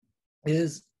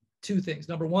is two things.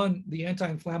 Number one, the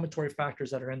anti-inflammatory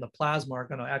factors that are in the plasma are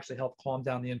going to actually help calm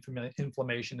down the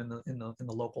inflammation in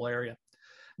the local area.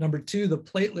 Number two, the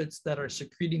platelets that are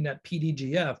secreting that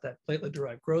PDGF, that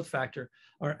platelet-derived growth factor,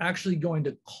 are actually going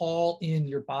to call in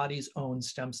your body's own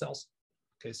stem cells.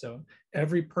 Okay, so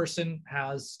every person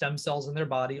has stem cells in their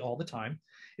body all the time.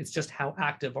 It's just how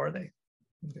active are they?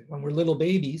 Okay. When we're little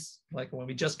babies, like when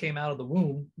we just came out of the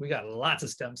womb, we got lots of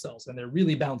stem cells, and they're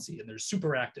really bouncy and they're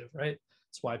super active, right?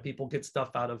 That's why people get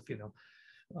stuff out of,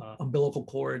 umbilical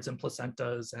cords and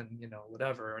placentas and,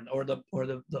 whatever, or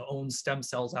the own stem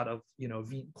cells out of,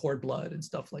 cord blood and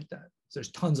stuff like that. So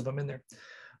there's tons of them in there.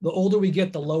 The older we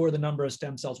get, the lower the number of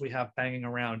stem cells we have banging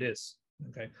around is,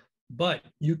 okay? But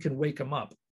you can wake them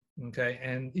up, okay?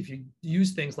 And if you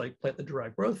use things like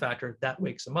platelet-derived growth factor, that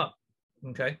wakes them up,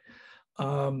 okay?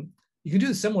 You can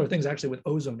do similar things actually with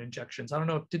ozone injections. I don't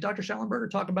know, did Dr. Schallenberger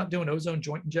talk about doing ozone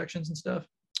joint injections and stuff?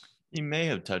 He may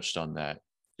have touched on that.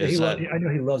 Yeah, I know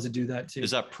he loves to do that too.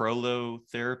 Is that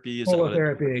prolotherapy?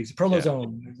 Prolotherapy,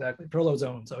 prolozone, yeah. Exactly,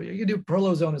 prolozone. So you can do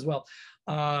prolozone as well.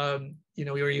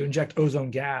 Where you inject ozone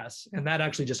gas, and that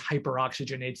actually just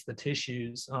hyperoxygenates the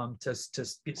tissues to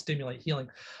stimulate healing.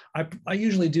 I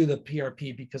usually do the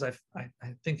PRP because I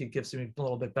think it gives me a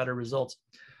little bit better results.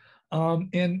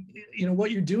 And what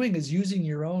you're doing is using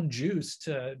your own juice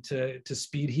to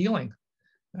speed healing.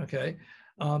 Okay.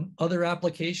 Other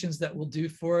applications that we'll do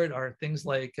for it are things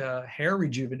like hair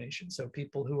rejuvenation. So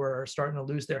people who are starting to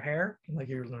lose their hair, like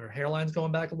your hairline's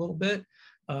going back a little bit,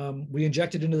 we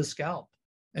inject it into the scalp,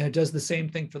 and it does the same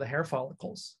thing for the hair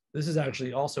follicles. This is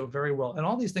actually also very well, and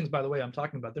all these things, by the way, I'm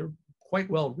talking about, they're quite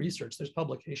well researched. There's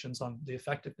publications on the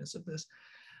effectiveness of this.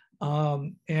 We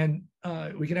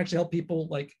can actually help people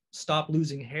like stop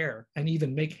losing hair and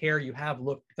even make hair you have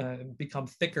look become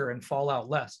thicker and fall out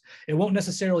less. It won't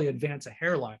necessarily advance a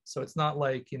hairline, so it's not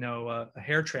like a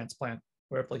hair transplant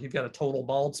where if like you've got a total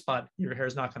bald spot, your hair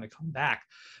is not going to come back,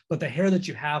 but the hair that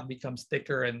you have becomes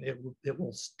thicker and it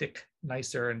will stick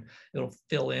nicer and it'll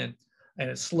fill in, and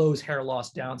it slows hair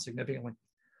loss down significantly.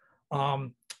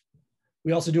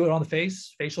 We also do it on the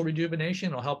face, facial rejuvenation.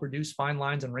 It'll help reduce fine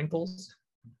lines and wrinkles.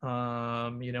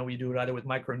 We do it either with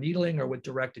microneedling or with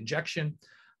direct injection.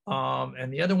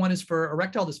 And the other one is for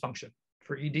erectile dysfunction,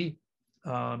 for ED.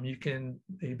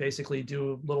 You basically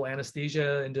do a little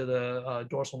anesthesia into the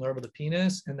dorsal nerve of the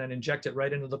penis and then inject it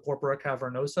right into the corpora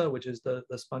cavernosa, which is the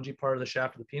spongy part of the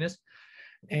shaft of the penis.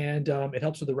 And it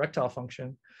helps with erectile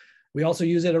function. We also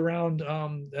use it around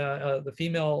the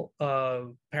female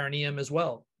perineum as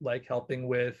well, like helping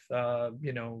with,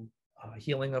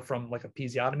 healing from like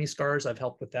episiotomy scars. I've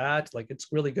helped with that. Like it's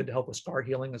really good to help with scar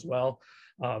healing as well.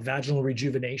 Vaginal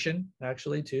rejuvenation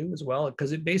actually too as well,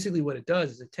 because it basically what it does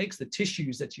is it takes the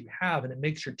tissues that you have and it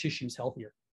makes your tissues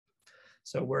healthier.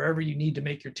 So wherever you need to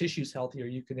make your tissues healthier,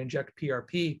 you can inject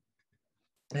PRP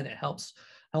and it helps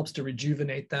to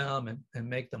rejuvenate them and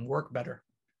make them work better.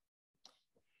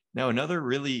 Now, another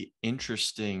really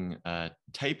interesting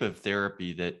type of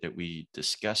therapy that we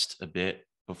discussed a bit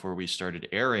before we started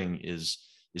airing is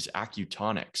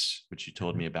acutonics, which you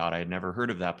told me about. I had never heard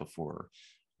of that before.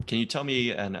 Can you tell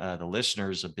me and the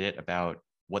listeners a bit about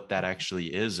what that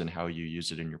actually is and how you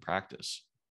use it in your practice?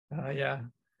 It's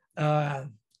another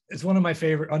one of my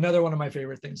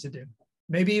favorite things to do.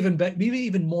 Maybe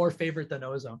even more favorite than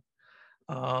ozone.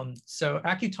 So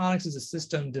acutonics is a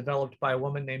system developed by a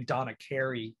woman named Donna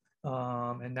Carey.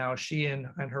 And now she and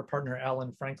her partner,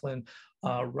 Alan Franklin,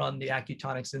 run the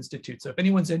Acutonics Institute. So if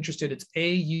anyone's interested, it's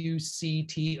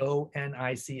AUCTONICS,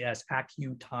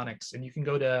 Acutonics. And you can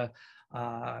go to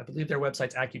I believe their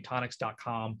website's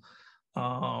acutonics.com,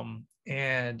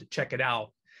 and check it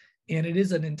out. And it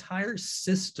is an entire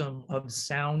system of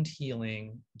sound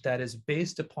healing that is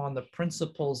based upon the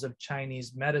principles of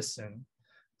Chinese medicine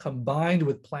combined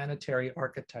with planetary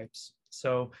archetypes.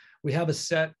 So we have a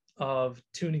set of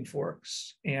tuning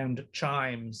forks and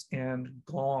chimes and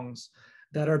gongs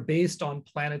that are based on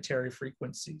planetary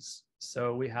frequencies.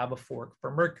 So we have a fork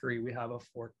for Mercury, we have a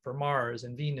fork for Mars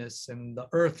and Venus and the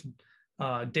Earth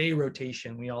day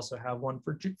rotation. We also have one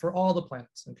for all the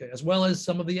planets, okay, as well as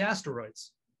some of the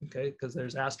asteroids, okay, because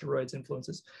there's asteroids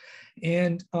influences.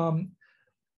 And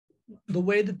the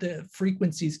way that the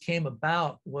frequencies came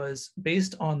about was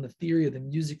based on the theory of the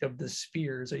music of the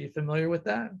spheres. Are you familiar with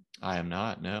that? I am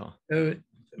not, no. So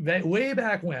way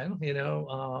back when,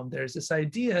 there's this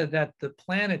idea that the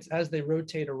planets, as they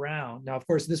rotate around, now, of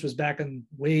course, this was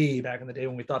way back in the day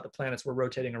when we thought the planets were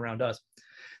rotating around us,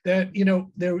 that,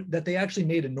 that they actually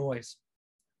made a noise.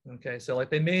 Okay, so like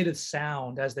they made a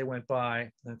sound as they went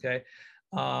by, okay?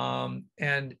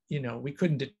 And we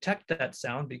couldn't detect that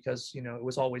sound because it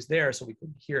was always there, so we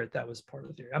couldn't hear it. That was part of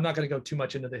the theory. I'm not going to go too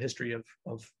much into the history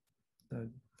of the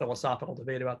philosophical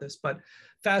debate about this, but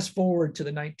fast forward to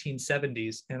the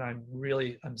 1970s, and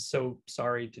I'm so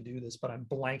sorry to do this, but I'm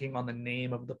blanking on the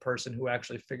name of the person who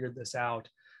actually figured this out.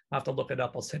 I'll have to look it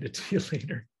up. I'll send it to you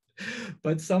later.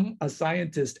 But a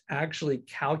scientist actually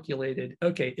calculated,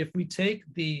 okay, if we take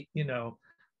the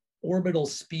orbital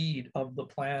speed of the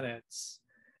planets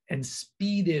and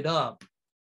speed it up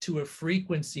to a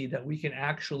frequency that we can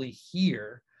actually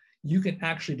hear, you can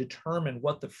actually determine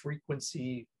what the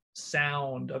frequency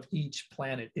sound of each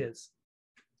planet is.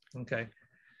 Okay,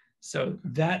 so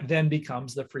that then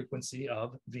becomes the frequency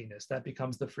of Venus, that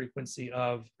becomes the frequency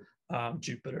of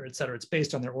Jupiter, et cetera. It's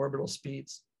based on their orbital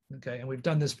speeds. Okay, and we've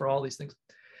done this for all these things.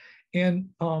 And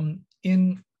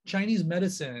in Chinese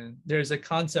medicine, there's a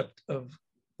concept of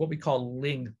what we call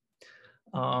Ling.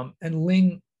 And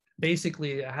Ling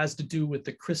basically has to do with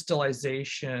the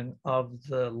crystallization of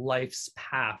the life's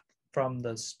path from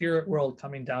the spirit world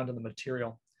coming down to the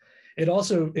material. It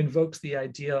also invokes the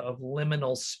idea of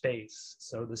liminal space.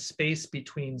 So the space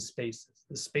between spaces,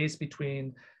 the space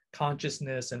between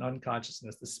consciousness and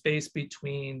unconsciousness, the space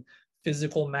between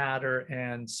physical matter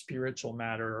and spiritual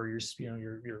matter, or your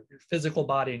physical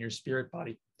body and your spirit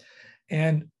body.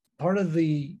 And part of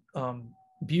the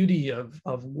beauty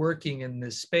of working in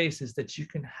this space is that you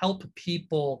can help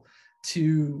people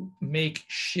to make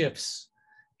shifts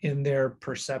in their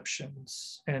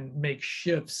perceptions and make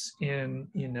shifts in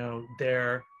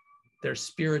their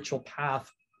spiritual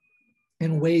path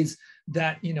in ways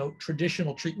that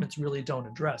traditional treatments really don't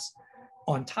address.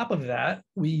 On top of that,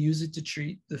 we use it to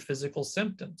treat the physical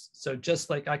symptoms. So just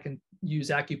like I can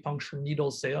use acupuncture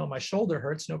needles, say, oh, my shoulder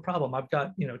hurts, no problem. I've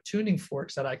got tuning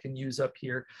forks that I can use up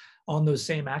here on those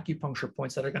same acupuncture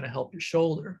points that are going to help your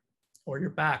shoulder or your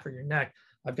back or your neck.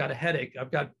 I've got a headache, I've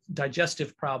got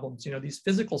digestive problems, these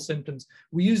physical symptoms.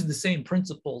 We use the same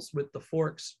principles with the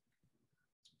forks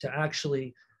to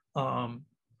actually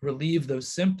relieve those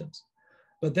symptoms.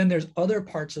 But then there's other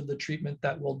parts of the treatment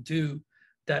that we'll do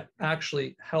that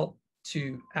actually help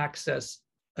to access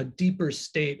a deeper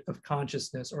state of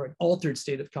consciousness, or an altered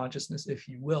state of consciousness, if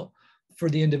you will, for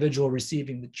the individual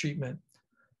receiving the treatment.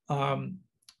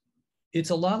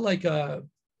 It's a lot like a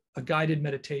guided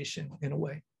meditation in a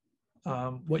way,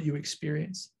 what you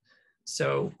experience.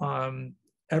 So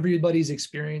everybody's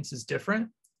experience is different.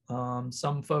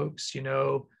 Some folks,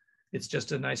 it's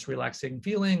just a nice relaxing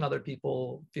feeling. Other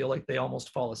people feel like they almost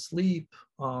fall asleep.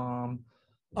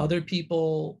 Other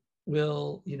people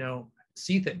will,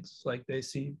 see things, like they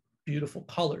see beautiful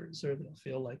colors, or they'll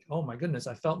feel like, oh my goodness,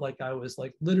 I felt like I was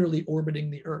like literally orbiting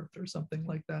the earth or something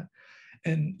like that.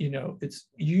 And, it's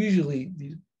usually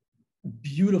these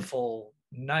beautiful,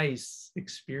 nice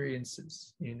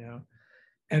experiences,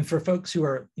 and for folks who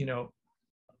are,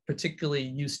 particularly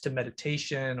used to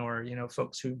meditation, or,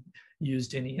 folks who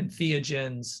used any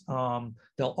entheogens,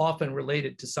 they'll often relate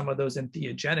it to some of those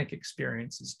entheogenic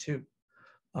experiences too.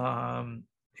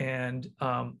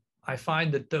 I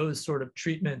find that those sort of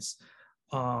treatments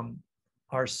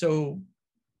are so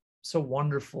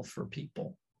wonderful for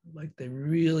people. Like they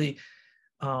really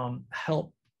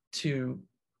help to,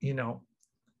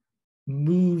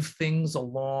 move things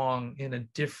along in a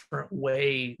different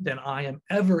way than I am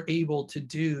ever able to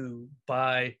do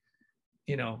by,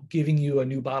 giving you a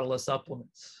new bottle of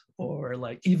supplements, or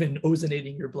like even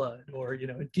ozonating your blood, or,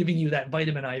 giving you that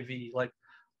vitamin IV. Like,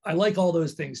 I like all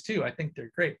those things too. I think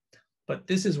they're great, but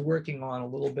this is working on a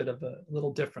little bit of a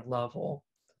little different level.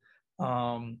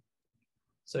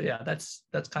 So yeah, that's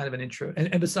kind of an intro.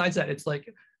 And besides that, it's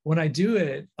like when I do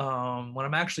it, when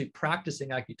I'm actually practicing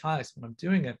acutonics, when I'm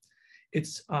doing it,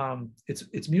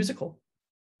 it's musical,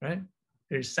 right?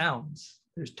 There's sounds,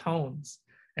 there's tones.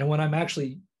 And when I'm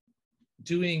actually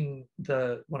when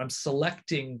I'm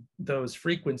selecting those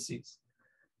frequencies,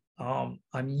 I'm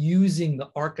using the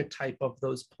archetype of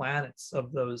those planets,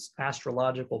 of those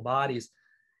astrological bodies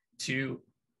to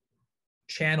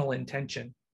channel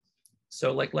intention.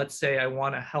 So like, let's say I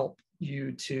want to help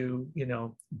you to,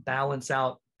 balance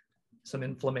out some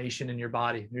inflammation in your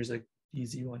body. Here's a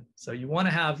easy one. So you want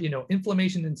to have,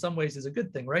 inflammation in some ways is a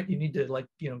good thing, right? You need to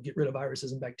get rid of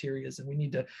viruses and bacteria, and we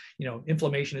need to,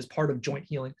 inflammation is part of joint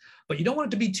healing, but you don't want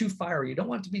it to be too fiery. You don't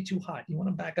want it to be too hot. You want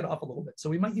to back it off a little bit. So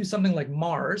we might use something like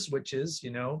Mars, which is,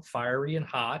 fiery and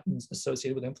hot and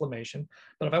associated with inflammation.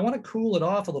 But if I want to cool it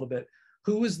off a little bit,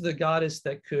 who is the goddess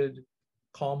that could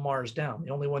calm Mars down?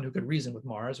 The only one who could reason with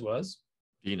Mars was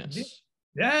Venus.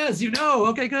 Yes,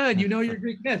 okay, good. Your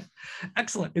Greek myth.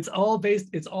 Excellent. It's all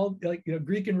like,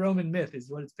 Greek and Roman myth is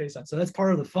what it's based on. So that's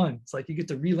part of the fun. It's like you get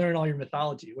to relearn all your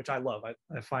mythology, which I love. I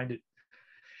find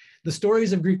the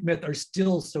stories of Greek myth are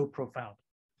still so profound.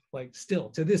 Like still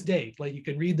to this day, like you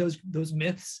can read those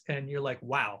myths and you're like,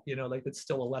 wow, like it's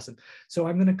still a lesson. So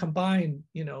I'm going to combine,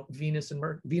 Venus and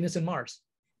Mars.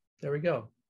 There we go.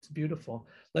 It's beautiful.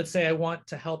 Let's say I want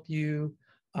to help you,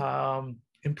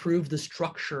 improve the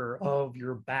structure of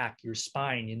your back, your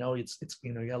spine. You got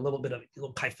a little bit of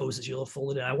little kyphosis, you're a little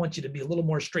folded in. I want you to be a little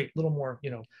more straight, a little more,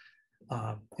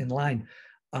 in line.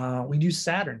 We use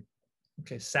Saturn.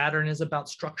 Okay, Saturn is about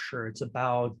structure. It's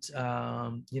about,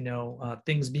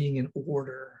 things being in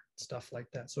order, stuff like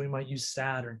that. So we might use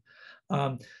Saturn.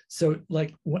 So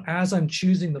like as I'm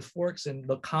choosing the forks and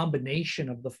the combination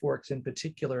of the forks in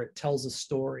particular, it tells a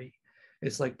story.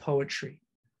 It's like poetry.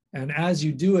 And as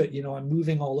you do it, I'm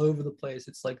moving all over the place.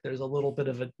 It's like there's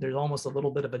almost a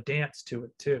little bit of a dance to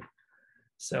it too.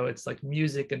 So it's like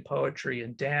music and poetry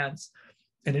and dance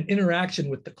and an interaction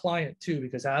with the client too,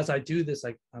 because as I do this,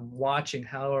 like I'm watching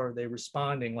how are they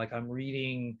responding. Like I'm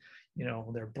reading,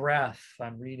 their breath.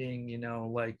 I'm reading,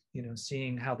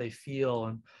 seeing how they feel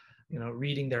and,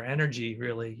 reading their energy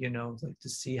really, like to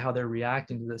see how they're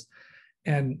reacting to this.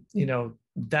 And,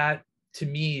 that to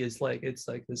me is like, it's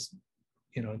like this,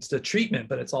 it's the treatment,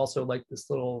 but it's also like this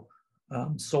little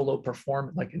solo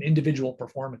performance, like an individual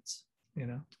performance,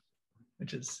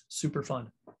 which is super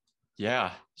fun.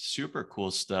 Yeah, super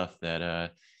cool stuff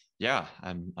that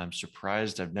I'm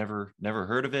surprised I've never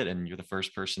heard of it, and you're the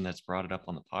first person that's brought it up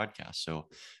on the podcast. So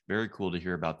very cool to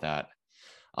hear about that.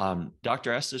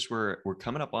 Dr. Estes, we're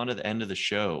coming up onto the end of the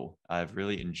show. I've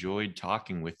really enjoyed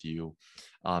talking with you.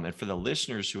 And for the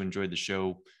listeners who enjoyed the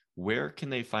show, where can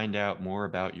they find out more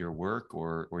about your work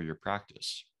or your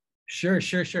practice? Sure.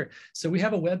 So we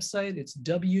have a website. It's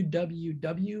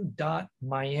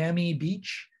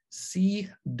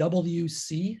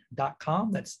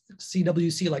www.miamibeachcwc.com. That's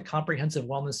CWC, like Comprehensive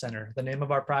Wellness Center. The name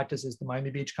of our practice is the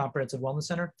Miami Beach Comprehensive Wellness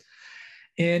Center.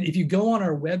 And if you go on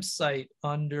our website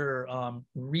under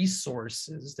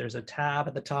resources, there's a tab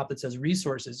at the top that says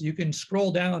resources. You can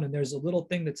scroll down and there's a little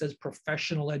thing that says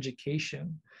professional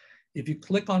education. If you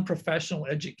click on professional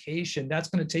education, that's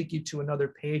going to take you to another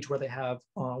page where they have,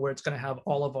 where it's going to have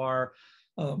all of our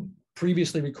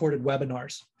previously recorded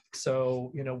webinars.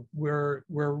 So, we're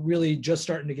really just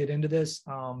starting to get into this.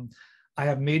 I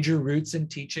have major roots in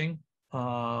teaching.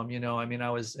 I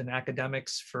was in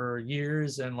academics for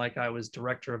years, and like I was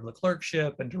director of the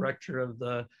clerkship and director of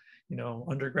the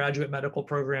undergraduate medical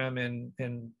program in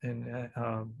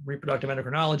reproductive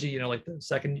endocrinology, like the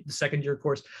second year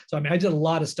course. So, I did a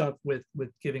lot of stuff with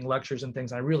giving lectures and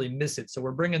things. I really miss it. So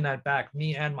we're bringing that back,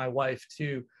 me and my wife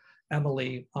too,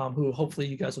 Emily, who hopefully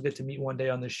you guys will get to meet one day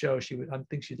on the show. I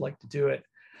think she'd like to do it.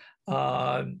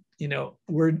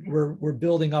 We're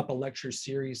building up a lecture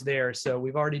series there. So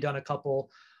we've already done a couple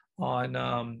on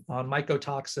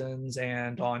mycotoxins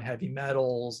and on heavy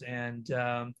metals, and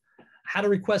had a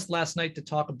request last night to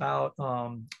talk about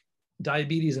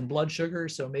diabetes and blood sugar.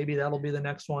 So maybe that'll be the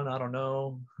next one. I don't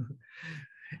know.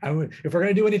 If we're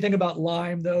going to do anything about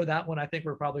Lyme, though, that one, I think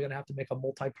we're probably going to have to make a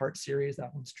multi-part series.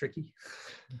 That one's tricky.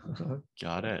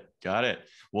 Got it.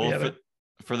 Well, Yeah,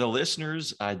 for the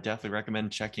listeners, I definitely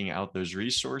recommend checking out those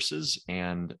resources.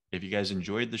 And if you guys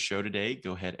enjoyed the show today,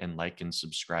 go ahead and like and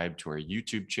subscribe to our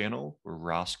YouTube channel. We're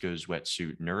Roscoe's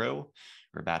Wetsuit Neuro.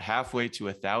 We're about halfway to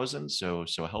 1,000. So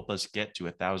help us get to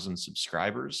 1,000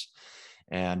 subscribers.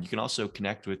 And you can also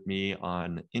connect with me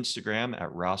on Instagram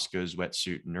at Roscoe's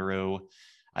Wetsuit Neuro.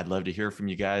 I'd love to hear from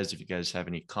you guys. If you guys have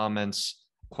any comments,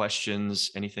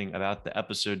 questions, anything about the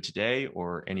episode today,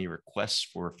 or any requests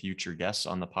for future guests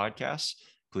on the podcast,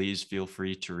 please feel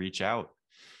free to reach out.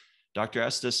 Dr.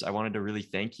 Estes, I wanted to really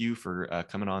thank you for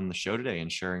coming on the show today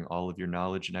and sharing all of your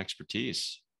knowledge and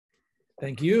expertise.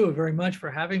 Thank you very much for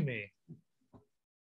having me.